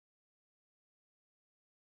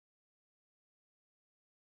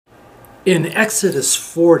In Exodus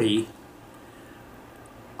 40,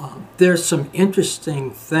 there's some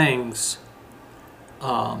interesting things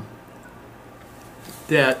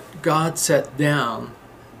that God set down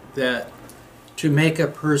that to make a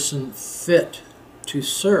person fit to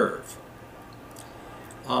serve.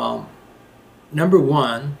 Number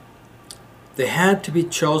one, they had to be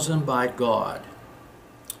chosen by God.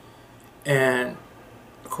 And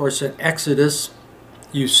of course in Exodus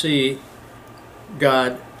you see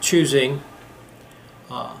God choosing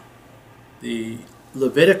the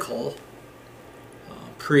Levitical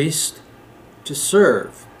priest to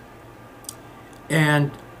serve.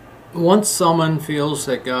 And once someone feels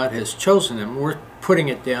that God has chosen him, we're putting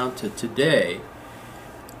it down to today,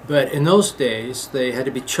 but in those days they had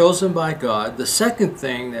to be chosen by God. The second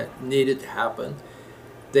thing that needed to happen,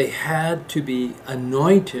 they had to be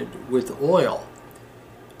anointed with oil.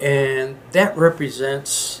 And that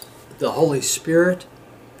represents the Holy Spirit,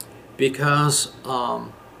 because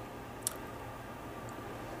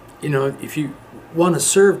if you want to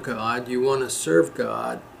serve God, you want to serve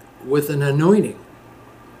God with an anointing.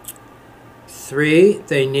 3,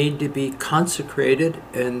 they need to be consecrated,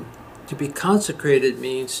 and to be consecrated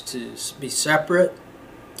means to be separate,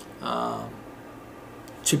 to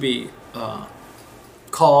be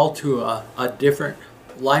called to a different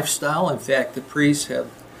lifestyle. In fact, the priests have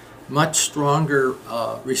much stronger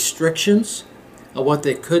restrictions of what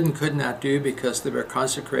they could and could not do because they were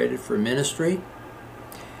consecrated for ministry.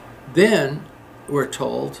 Then we're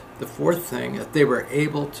told, the fourth thing, that they were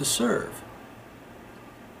able to serve.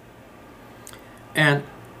 And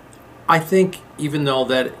I think even though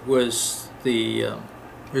that it was the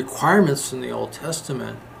requirements in the Old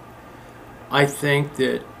Testament, I think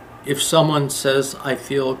that if someone says, I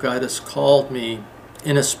feel God has called me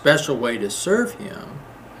in a special way to serve him,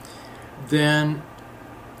 then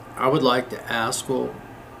I would like to ask, well,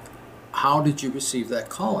 how did you receive that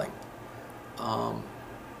calling?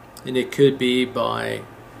 And it could be by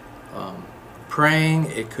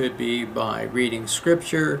praying, it could be by reading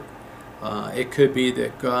scripture, it could be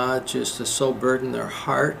that God just has so burdened their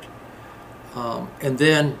heart. And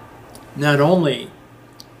then not only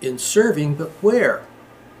in serving, but where?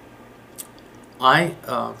 I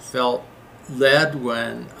felt led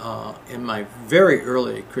when in my very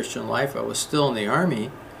early Christian life, I was still in the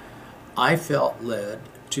Army, I felt led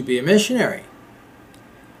to be a missionary.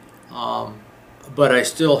 But I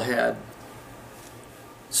still had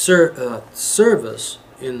service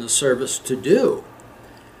in the service to do.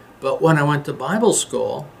 But when I went to Bible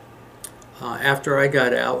school, after I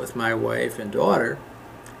got out with my wife and daughter,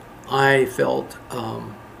 I felt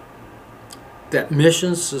that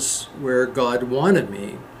missions is where God wanted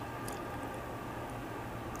me.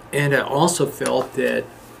 And I also felt that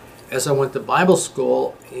as I went to Bible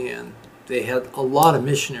school, and they had a lot of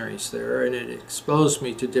missionaries there, and it exposed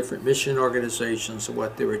me to different mission organizations and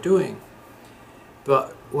what they were doing.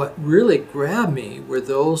 But what really grabbed me were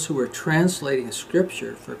those who were translating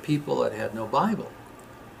scripture for people that had no Bible.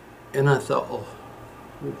 And I thought, oh,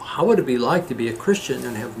 how would it be like to be a Christian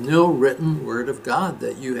and have no written word of God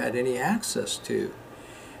that you had any access to?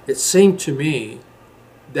 It seemed to me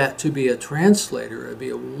that to be a translator would be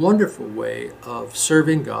a wonderful way of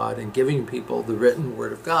serving God and giving people the written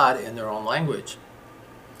word of God in their own language.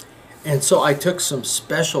 And so I took some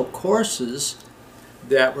special courses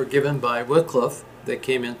that were given by Wycliffe. They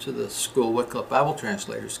came into the school, Wycliffe Bible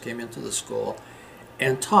translators came into the school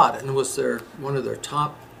and taught, and was one of their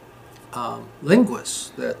top linguists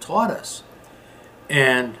that taught us.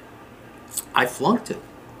 And I flunked it.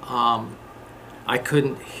 I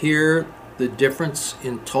couldn't hear the difference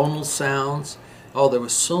in tonal sounds. Oh, there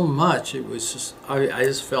was so much. It was just, I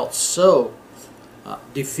just felt so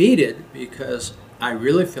defeated, because I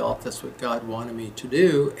really felt that's what God wanted me to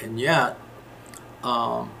do, and yet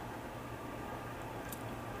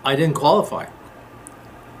I didn't qualify.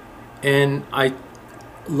 And I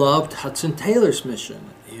loved Hudson Taylor's mission,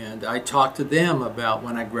 and I talked to them about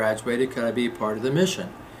when I graduated, could I be a part of the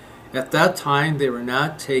mission? At that time, they were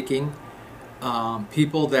not taking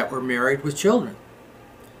people that were married with children.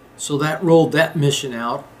 So that rolled that mission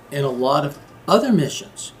out, and a lot of other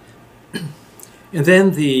missions. And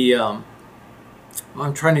then the,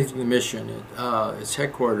 I'm trying to think of the mission, its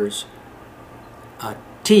headquarters,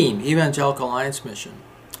 TEAM, Evangelical Alliance Mission,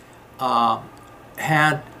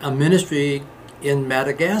 had a ministry in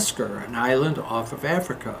Madagascar, an island off of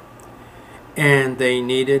Africa. And they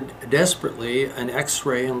needed desperately an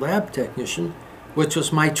X-ray and lab technician, which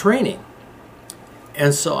was my training.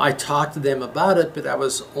 And so I talked to them about it, but I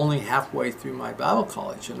was only halfway through my Bible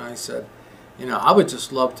college. And I said, I would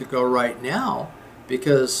just love to go right now,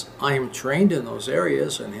 because I am trained in those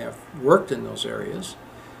areas and have worked in those areas,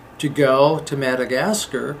 to go to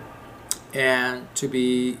Madagascar and to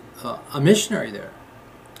be a missionary there.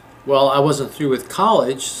 Well, I wasn't through with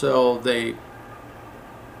college, so they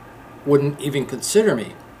wouldn't even consider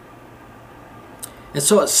me. And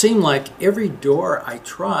so it seemed like every door I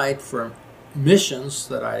tried for missions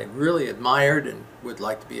that I really admired and would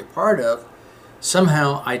like to be a part of,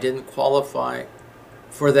 somehow I didn't qualify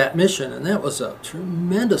for that mission, and that was a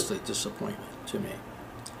tremendously disappointment to me.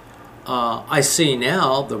 I see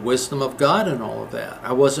now the wisdom of God in all of that.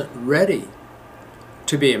 I wasn't ready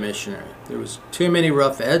to be a missionary. There was too many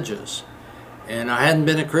rough edges, and I hadn't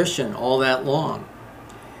been a Christian all that long.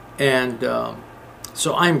 And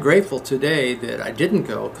so I'm grateful today that I didn't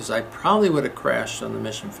go, because I probably would have crashed on the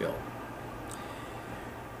mission field.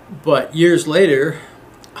 But years later,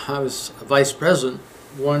 I was a vice president,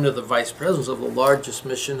 one of the vice presidents of the largest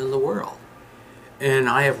mission in the world. And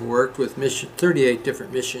I have worked with 38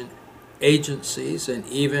 different mission agencies, and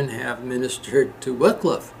even have ministered to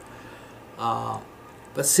Wycliffe.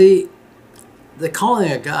 But see, the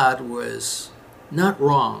calling of God was not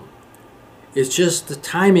wrong. It's just the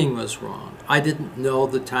timing was wrong. I didn't know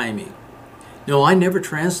the timing. No, I never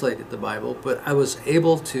translated the Bible, but I was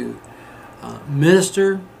able to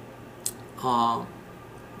minister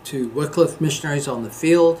to Wycliffe missionaries on the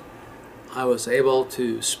field. I was able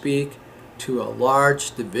to speak to a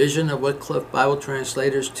large division of Wycliffe Bible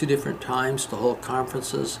translators 2 different times to hold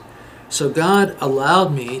conferences. So God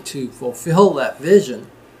allowed me to fulfill that vision,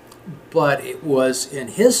 but it was in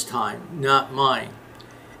His time, not mine.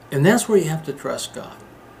 And that's where you have to trust God.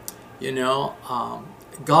 You know,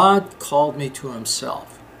 God called me to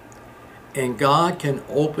Himself, and God can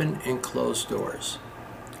open and close doors.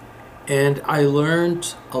 And I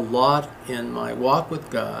learned a lot in my walk with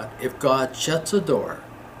God. If God shuts a door,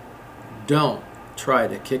 don't try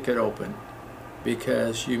to kick it open,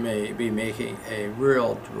 because you may be making a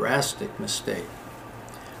real drastic mistake.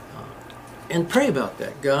 And pray about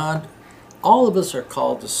that. God, all of us are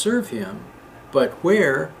called to serve Him, but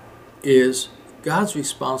where is God's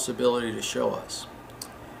responsibility to show us?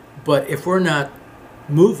 But if we're not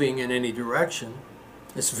moving in any direction,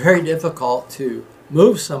 it's very difficult to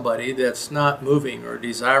move somebody that's not moving or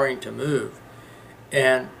desiring to move.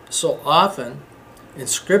 And so often in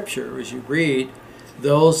Scripture, as you read,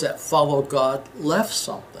 those that follow God left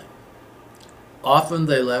something. Often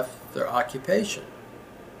they left their occupation.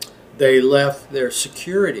 They left their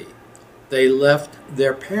security. They left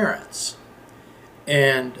their parents.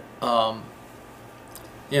 And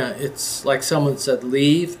it's like someone said,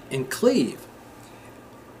 leave and cleave.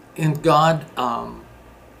 And God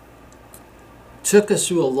took us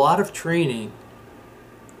through a lot of training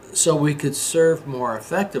so we could serve more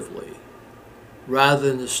effectively, rather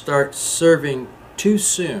than to start serving too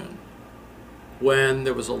soon when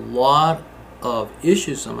there was a lot of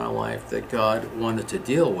issues in my life that God wanted to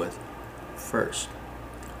deal with first.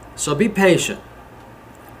 So be patient.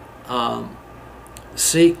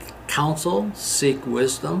 Seek counsel, seek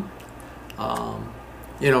wisdom,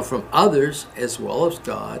 from others as well as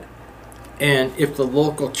God. And if the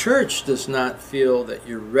local church does not feel that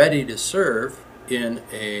you're ready to serve in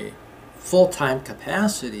a full-time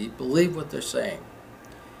capacity, believe what they're saying.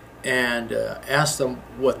 And ask them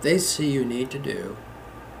what they see you need to do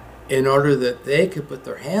in order that they could put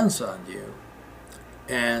their hands on you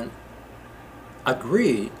and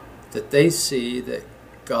agree that they see that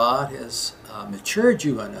God has matured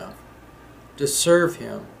you enough to serve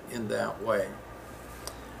Him in that way.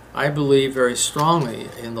 I believe very strongly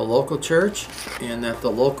in the local church, and that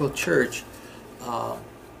the local church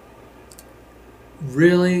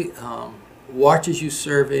really watches you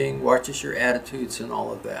serving, watches your attitudes and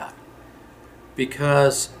all of that.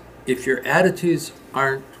 Because if your attitudes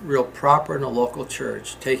aren't real proper in a local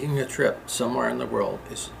church, taking a trip somewhere in the world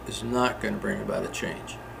is not going to bring about a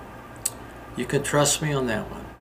change. You can trust me on that one.